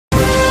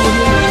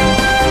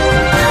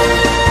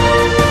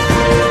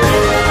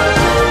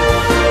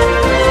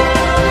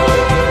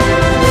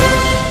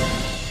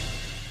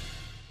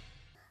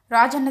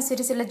రాజన్న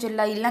సిరిసిల్ల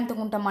జిల్లా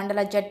ఇల్లంతకుంట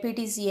మండల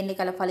జడ్పీటీసీ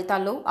ఎన్నికల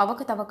ఫలితాల్లో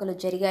అవకతవకలు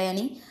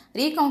జరిగాయని,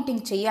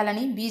 రీకౌంటింగ్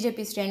చేయాలని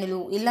బీజేపీ శ్రేణులు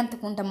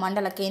ఇల్లంతకుంట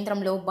మండల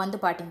కేంద్రంలో బంద్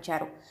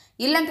పాటించారు.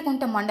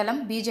 ఇల్లంతకుంట మండలం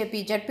బీజేపీ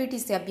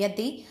జడ్పీటీసీ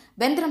అభ్యర్థి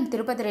బెంద్రం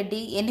తిరుపతి రెడ్డి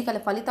ఎన్నికల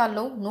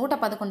ఫలితాల్లో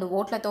 111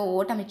 ఓట్లతో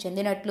ఓటమి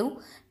చెందినట్లు,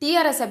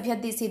 టీఆర్ఎస్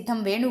అభ్యర్థి సిద్ధం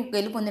వేణు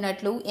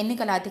గెలుపొందినట్లు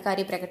ఎన్నికల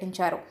అధికారి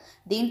ప్రకటించారు.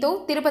 దీంతో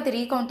తిరుపతి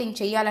రీకౌంటింగ్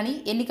చేయాలని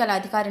ఎన్నికల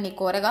అధికారిని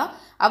కోరగా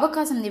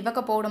అవకాశం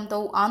ఇవ్వకపోవడంతో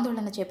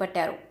ఆందోళన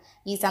చేపట్టారు.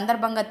 ఈ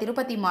సందర్భంగా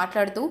తిరుపతి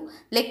మాట్లాడుతూ,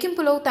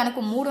 లెక్కింపులో తనకు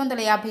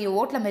 350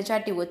 ఓట్ల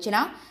మెజార్టీ వచ్చినా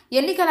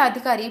ఎన్నికల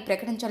అధికారి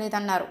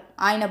ప్రకటించలేదన్నారు.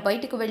 ఆయన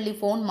బయటకు వెళ్లి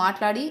ఫోన్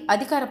మాట్లాడి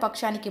అధికార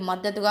పక్షానికి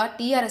మద్దతుగా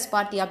టీఆర్ఎస్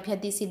పార్టీ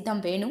అభ్యర్థి సిద్ధం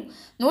వేణు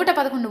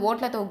 111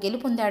 ఓట్లతో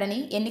గెలుపొందాడని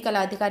ఎన్నికల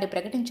అధికారి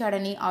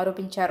ప్రకటించాడని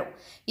ఆరోపించారు.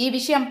 ఈ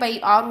విషయంపై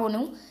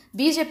ఆర్ఓను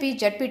బీజేపీ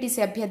జడ్పీటీసీ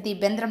అభ్యర్థి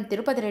బెంద్రం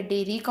తిరుపతి రెడ్డి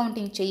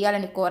రీకౌంటింగ్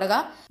చేయాలని కోరగా,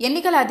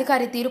 ఎన్నికల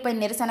అధికారి తీరుపై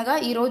నిరసనగా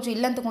ఈరోజు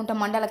ఇల్లంతకుంట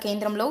మండల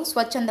కేంద్రంలో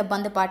స్వచ్ఛంద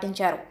బంద్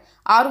పాటించారు.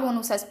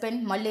 ఆర్ఓను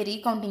సస్పెండ్, మళ్లీ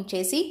రీకౌంటింగ్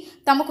చేసి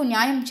తమకు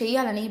న్యాయం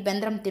చేయాలని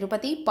బెంద్రం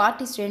తిరుపతి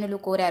పార్టీ శ్రేణులు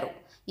కోరారు.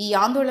 ఈ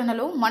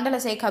ఆందోళనలో మండల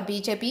శాఖ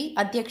బీజేపీ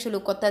అధ్యక్షులు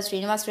కొత్త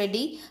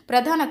శ్రీనివాసరెడ్డి,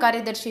 ప్రధాన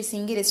కార్యదర్శి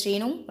సింగిరి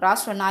శ్రీను,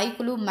 రాష్ట్ర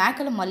నాయకులు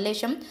మేకల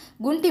మల్లేశం,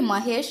 గుంటి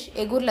మహేష్,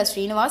 ఎగుర్ల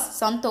శ్రీనివాస్,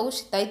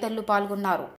 సంతోష్ తదితరులు పాల్గొన్నారు.